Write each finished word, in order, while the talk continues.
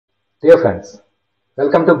Dear friends,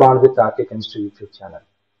 welcome to Bond with Chemistry YouTube channel.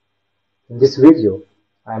 In this video,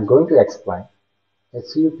 I am going to explain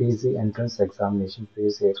HCU PG Entrance Examination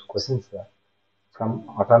previous year questions from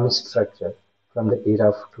atomic structure from the year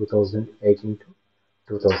of 2018 to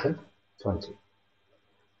 2020.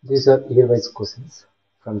 These are year-wise questions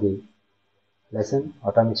from the lesson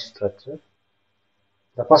atomic structure.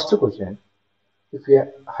 The first question: if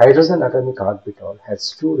a hydrogen atomic orbital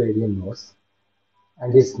has two radial nodes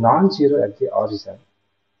and is non-zero at the origin,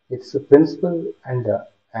 its principal and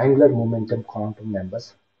angular momentum quantum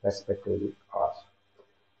numbers respectively are.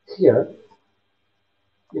 Here,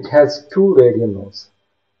 it has two radial nodes.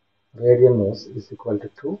 Radial nodes is equal to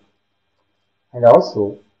 2 and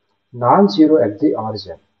also non-zero at the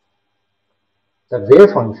origin. The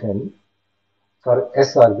wave function for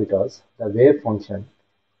s orbitals, the wave function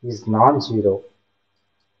is non-zero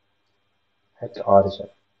at origin.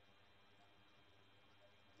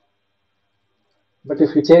 But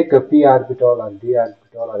if you take a p orbital or d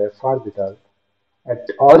orbital or f orbital, at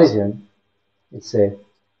origin, the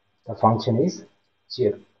function is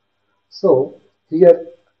 0. So here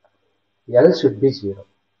L should be 0.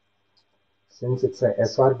 Since it's a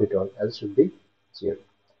s orbital, L should be 0.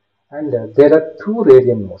 And there are two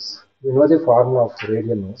radial nodes. We know the formula of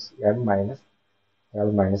radial nodes, n minus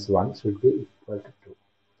L minus 1 should be equal to 2.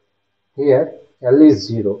 Here L is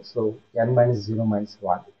 0, so n minus 0 minus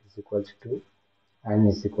 1 is equal to 2. N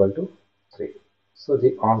is equal to 3. So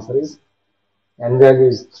the answer is n value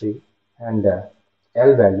is 3 and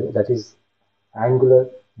L value, that is angular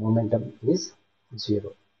momentum, is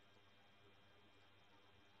 0.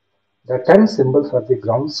 The term symbol for the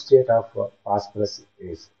ground state of phosphorus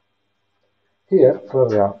is. Here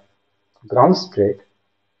for ground state,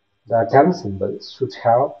 the term symbol should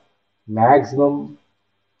have maximum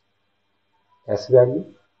S value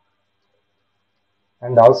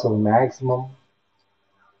and also maximum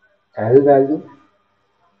L value,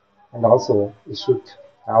 and also it should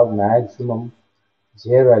have maximum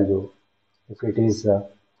J value if it is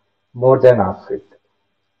more than half filled.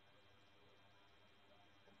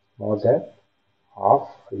 More than half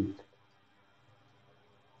filled.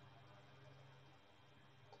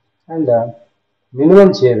 And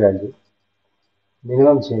minimum J value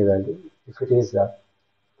if it is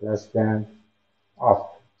less than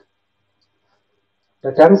half.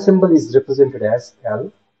 The term symbol is represented as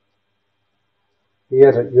L.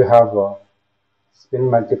 Here you have spin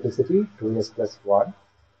multiplicity 2s plus 1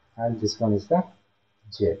 and this one is the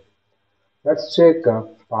J. Let's check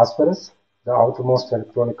phosphorus. The outermost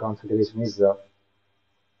electronic configuration is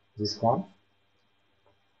this one.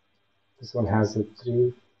 This one has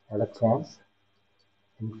 3 electrons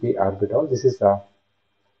in p orbital. This is the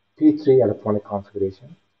p3 electronic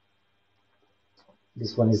configuration.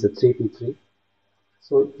 This one is the 3p3.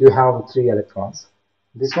 So you have 3 electrons.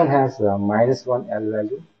 This one has minus 1 L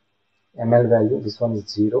value, ML value. This one is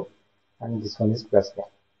 0 and this one is plus 1.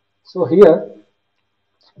 So here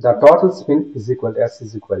the total spin is equal to S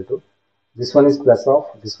is equal to, this one is plus of,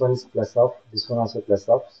 this one is plus of, this one also plus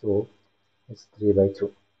of, so it's 3 by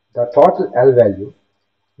 2. The total L value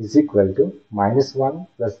is equal to minus 1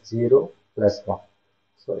 plus 0 plus 1.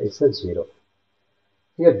 So it's a 0.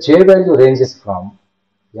 Here J value ranges from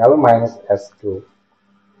L minus S to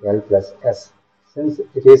L plus S. Since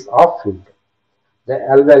it is half filled, the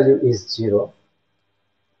L value is 0.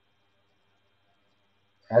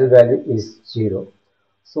 L value is 0.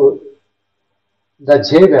 So the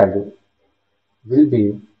J value will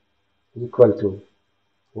be equal to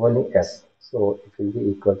only S. So it will be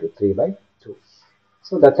equal to 3 by 2.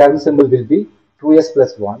 So the term symbol will be 2s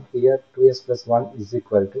plus 1. Here 2s plus 1 is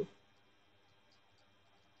equal to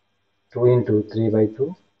 2 into 3 by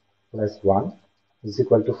 2 plus 1 is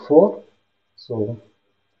equal to 4. So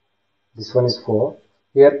this one is 4.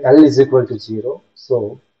 Here L is equal to 0.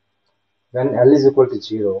 So when L is equal to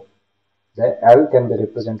 0, the L can be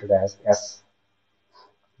represented as S.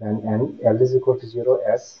 When L is equal to 0,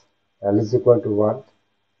 S. L is equal to 1,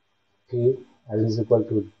 P. L is equal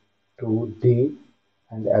to 2, D.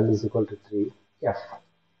 And L is equal to 3, F.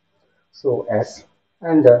 So S.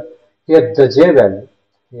 And here the J value.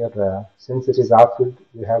 Here since it is half filled,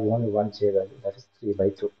 you have only one J value, that is 3 by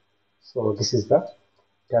 2. So this is the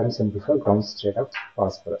term symbol for ground state of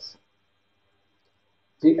phosphorus.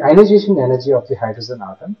 The ionization energy of the hydrogen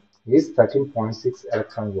atom is 13.6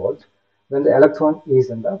 electron volt when the electron is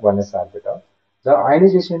in the 1s orbital. The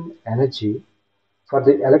ionization energy for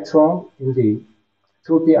the electron in the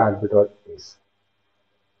 2p orbital is.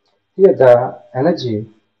 Here the energy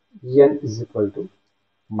En is equal to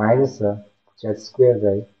minus z square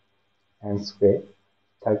by n square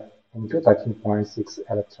into 13.6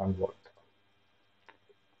 electron volt.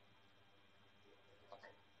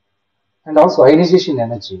 And also ionization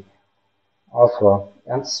energy of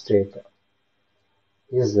nth state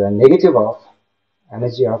is negative of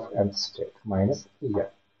energy of nth state minus EF.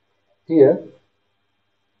 Here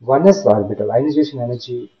 1s orbital ionization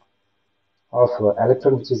energy of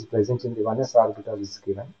electron which is present in the 1s orbital is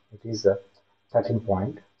given. It is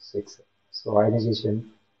 13.6. So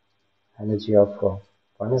ionization energy of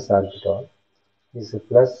 1s orbital is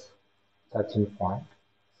plus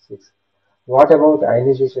 13.6. What about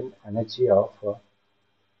ionization energy of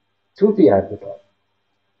 2p orbital?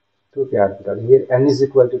 2p orbital. Here n is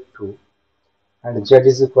equal to 2 and z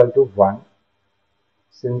is equal to 1.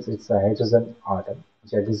 Since it's a hydrogen atom,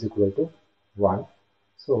 z is equal to 1.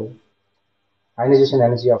 So ionization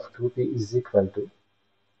energy of 2p is equal to,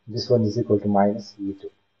 this one is equal to minus E2.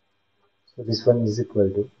 So this one is equal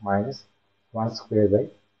to minus 1 square by,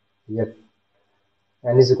 here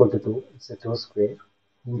n is equal to 2, it's a 2 square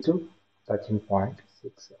into 13.6.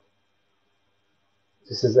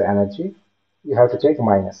 This is the energy. You have to take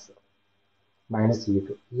minus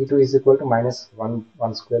E2. E2 is equal to minus 1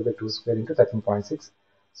 square by 2 square into 13.6.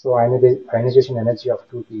 So ionization energy of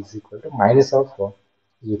 2p is equal to minus of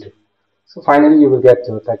E2. So finally you will get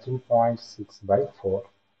 13.6 by 4.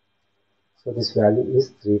 So this value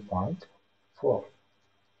is 3.4.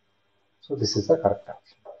 So this is the correct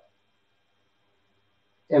option.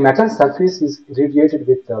 A metal surface is irradiated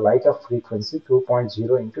with the light of frequency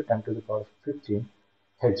 2.0 into 10 to the power 15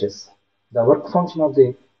 Hz. The work function of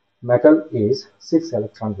the metal is 6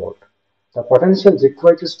 electron volt. The potential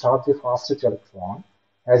required to stop the fastest electron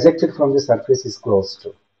ejected from the surface is close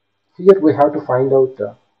to. Here we have to find out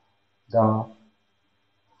the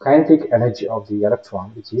kinetic energy of the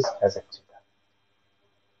electron which is ejected.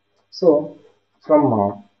 So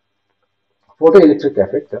from photoelectric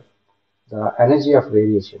effect, the energy of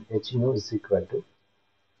radiation H nu is equal to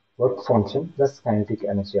work function plus kinetic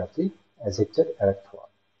energy of the ejected electron.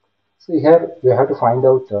 So here we have to find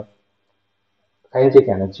out kinetic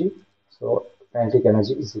energy. So kinetic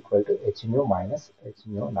energy is equal to H nu minus H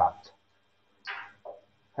nu naught.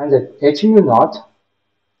 And the H nu naught,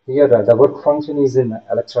 here the work function is in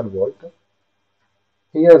electron volt.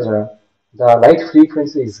 Here the light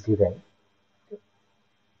frequency is given.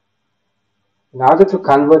 In order to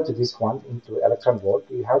convert this one into electron volt,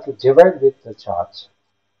 you have to divide with the charge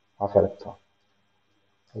of electron.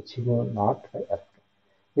 H nu naught by electron.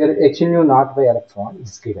 Here H nu naught by electron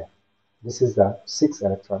is given. This is the 6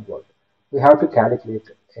 electron volt. We have to calculate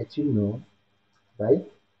H nu by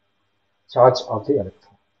charge of the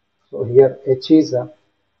electron. So here H is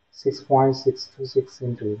 6.626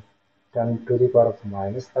 into 10 to the power of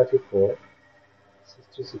minus 34.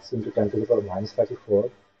 66 into 10 to the power minus 34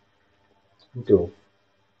 into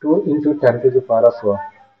 2 into 10 to the power of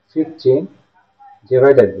 15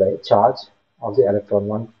 divided by charge of the electron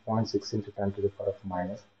 1.6 into 10 to the power of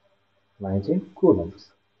minus 19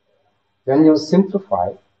 coulombs. When you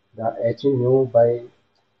simplify, the H nu by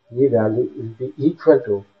E value will be equal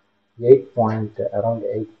to around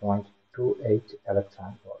 8.28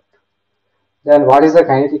 electron volt. Then what is the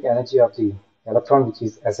kinetic energy of the electron which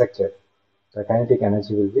is ejected? The kinetic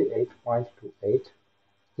energy will be 8.28.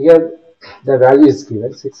 Here the value is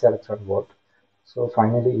given 6 electron volt. So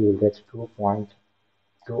finally you will get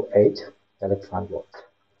 2.28 electron volt.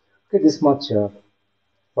 Okay, this much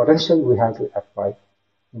potential we have to apply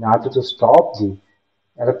in order to stop the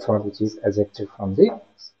electron which is ejected from the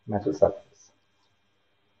metal surface.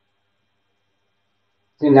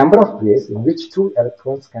 The number of ways in which 2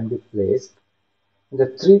 electrons can be placed in the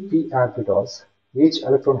 3p orbitals, each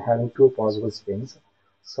electron having 2 possible spins,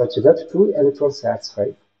 such that 2 electrons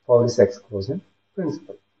satisfy Pauli's exclusion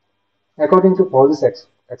principle. According to Pauli's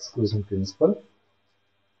exclusion principle,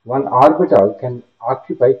 one orbital can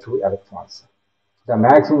occupy 2 electrons. The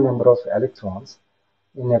maximum number of electrons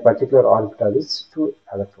in a particular orbital is 2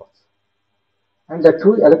 electrons. And the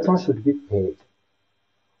 2 electrons should be paired.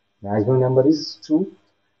 Maximum number is 2.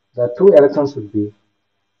 The 2 electrons should be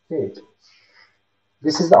paired.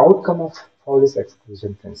 This is the outcome of Pauli's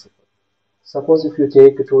exclusion principle. Suppose if you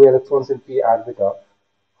take 2 electrons in p orbital,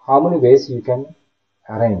 how many ways you can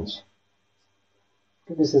arrange?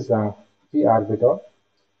 Okay, this is the p orbital.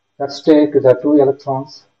 Let's take the 2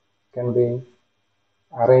 electrons can be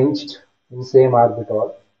arranged in same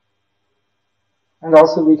orbital, and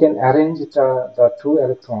also we can arrange the 2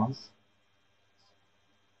 electrons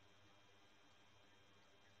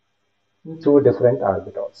in 2 different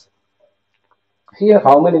orbitals. Here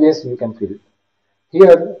how many ways you can fill?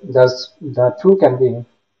 Here the 2 can be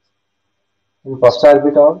in first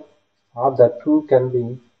orbital, or the 2 can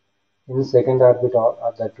be in second orbital,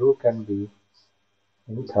 or the 2 can be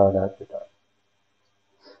in third orbital.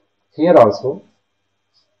 Here also,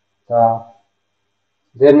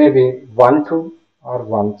 there may be 1 2 or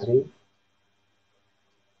 1 3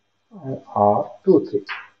 or 2 3.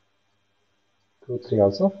 2 3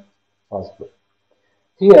 also possible.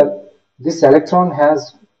 Here, this electron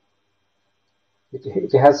has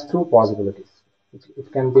it has two possibilities.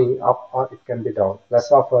 It can be up or it can be down,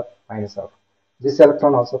 plus of or minus of. This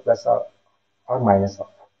electron also plus or minus of.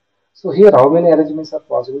 So here, how many arrangements are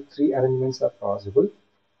possible? 3 arrangements are possible.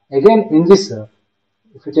 Again, in this,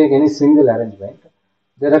 if you take any single arrangement,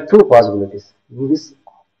 there are two possibilities. In this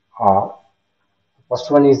R,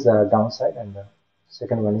 first one is downside and the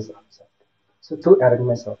second one is upside. So two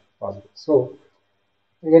arrangements are possible. So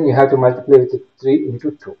again, you have to multiply with 3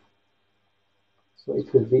 into 2. So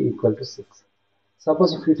it will be equal to 6.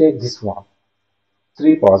 Suppose if you take this one,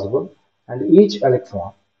 3 possible, and each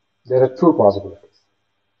electron, there are two possibilities.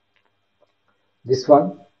 This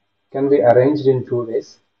one can be arranged in 2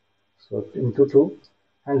 ways, so into 2,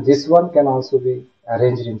 and this one can also be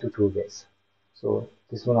arranged into 2 ways. So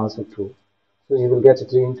this one also 2. So you will get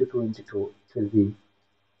 3 into 2 into 2, it will be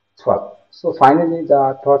 12. So finally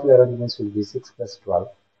the total arrangements will be 6 plus 12.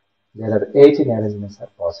 There are 18 arrangements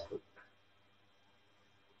are possible.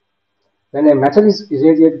 When a metal is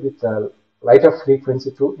irradiated with a light of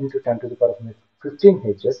frequency 2 into 10 to the power of 15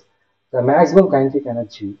 Hz, the maximum kinetic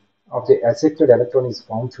energy of the ejected electron is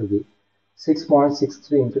found to be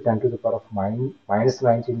 6.63 into 10 to the power of minus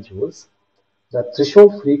 19 joules. The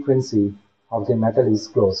threshold frequency of the metal is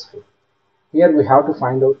close to. Here we have to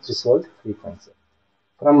find out threshold frequency.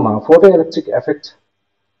 From photoelectric effect,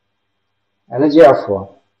 energy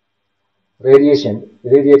of radiation,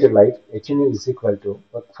 irradiated light, h nu is equal to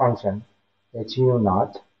work function h nu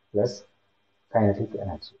naught plus kinetic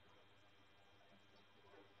energy.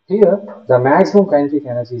 Here, the maximum kinetic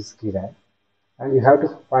energy is given, and you have to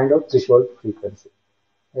find out threshold frequency.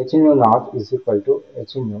 h nu naught is equal to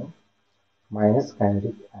h nu minus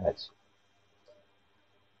kinetic energy.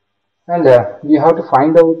 And we have to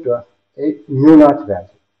find out a mu naught value.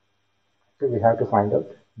 Okay, we have to find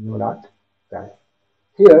out mu naught value.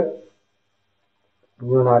 Here,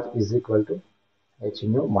 mu naught is equal to h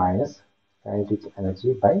nu minus kinetic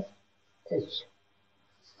energy by h.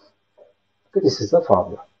 Okay, this is the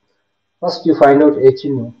formula. First, you find out h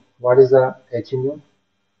nu. What is the h nu?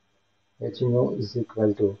 H nu is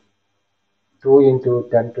equal to 2 into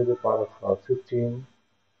 10 to the power of 15.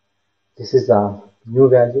 This is the mu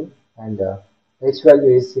value, and h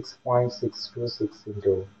value is 6.626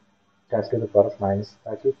 into 10 to the power of minus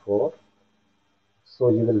 34. So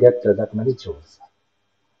you will get that many joules.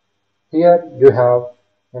 Here you have,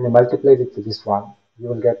 when you multiply with this one, you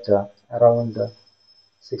will get around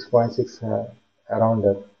 6.6, around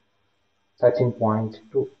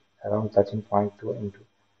 13.2, around 13.2 into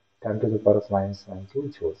 10 to the power of minus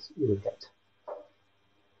 19 joules you will get.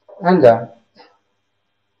 And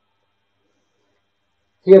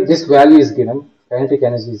here this value is given, kinetic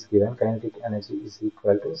energy is given, kinetic energy is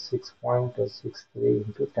equal to 6.63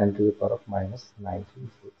 into 10 to the power of minus 19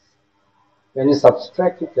 joules. When you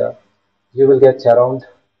subtract it, you will get around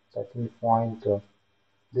 13 point,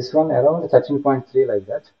 this one around 13.3 like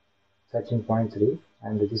that, 13.3,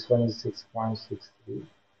 and this one is 6.63,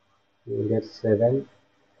 you will get 7,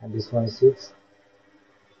 and this one is 6,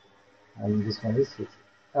 and this one is 6.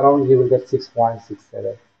 Around you will get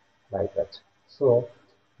 6.67 like that. So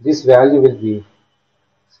this value will be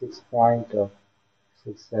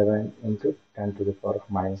 6.67 into 10 to the power of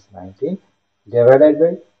minus 19 divided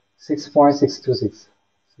by 6.626.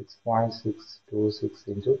 6.626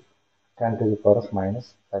 into 10 to the power of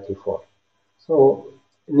minus 34. So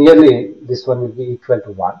nearly this one will be equal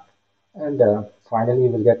to 1, and finally you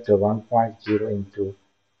will get 1.0 into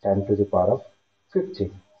 10 to the power of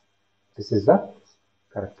 15. This is the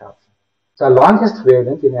correct option. The longest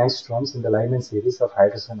wavelength in angstroms in the Lyman series of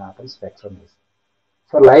hydrogen atom spectrum is.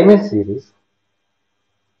 For Lyman series,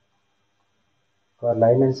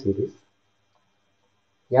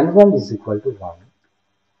 N1 is equal to 1.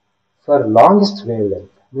 For longest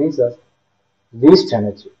wavelength means the least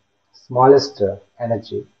energy, smallest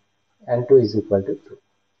energy, N2 is equal to 2.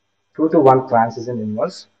 2 to 1 transition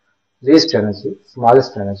involves least energy,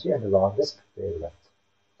 smallest energy, and longest wavelength.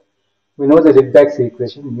 We know the Rydberg's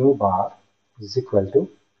equation mu bar is equal to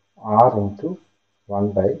R into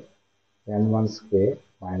 1 by N1 square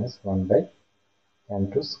minus 1 by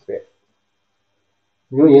N2 square.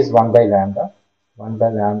 Mu is 1 by lambda. 1 by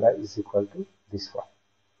lambda is equal to this one.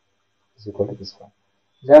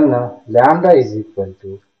 Then lambda is equal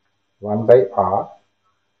to 1 by R.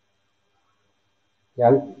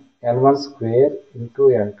 n1 square into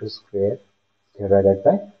n2 square divided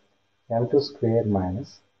by n2 square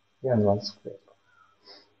minus n1 square.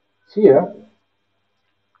 Here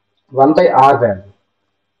 1 by r value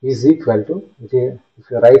is equal to, if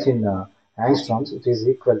you write in angstroms, it is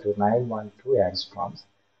equal to 912 angstroms,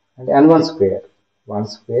 and n1 square, 1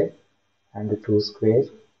 square and 2 square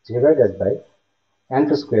divided by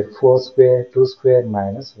n2 square, 4 square, 2 square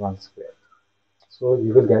minus 1 square. So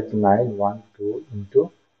you will get 912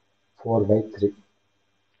 into 4 by 3.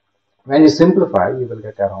 When you simplify, you will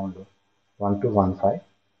get around 1215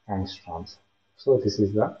 angstroms. So this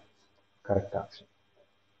is the correct option.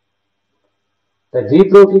 The de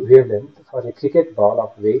Broglie wavelength for a cricket ball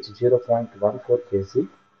of weight 0.14 kg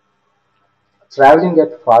traveling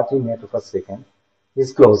at 40 meters per second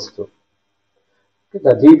is close to. Okay,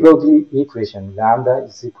 the de Broglie equation lambda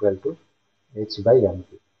is equal to h by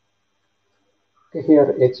mp. Okay,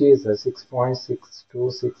 here h is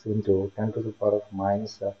 6.626 into 10 to the power of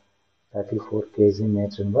minus 34 kg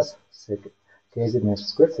meter inverse second, kg meter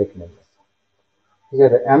square second inverse.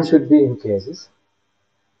 Here m should be in kgs.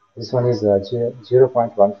 This one is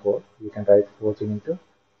 0.14. You can write 14 into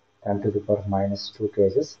 10 to the power of minus 2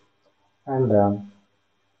 kgs. And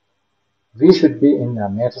v should be in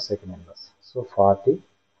meter second inverse. So 40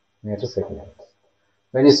 meter second inverse.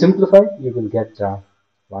 When you simplify, you will get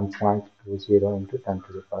 1.20 into 10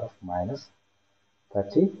 to the power of minus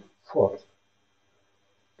 34.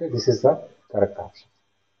 Okay, this is the correct option.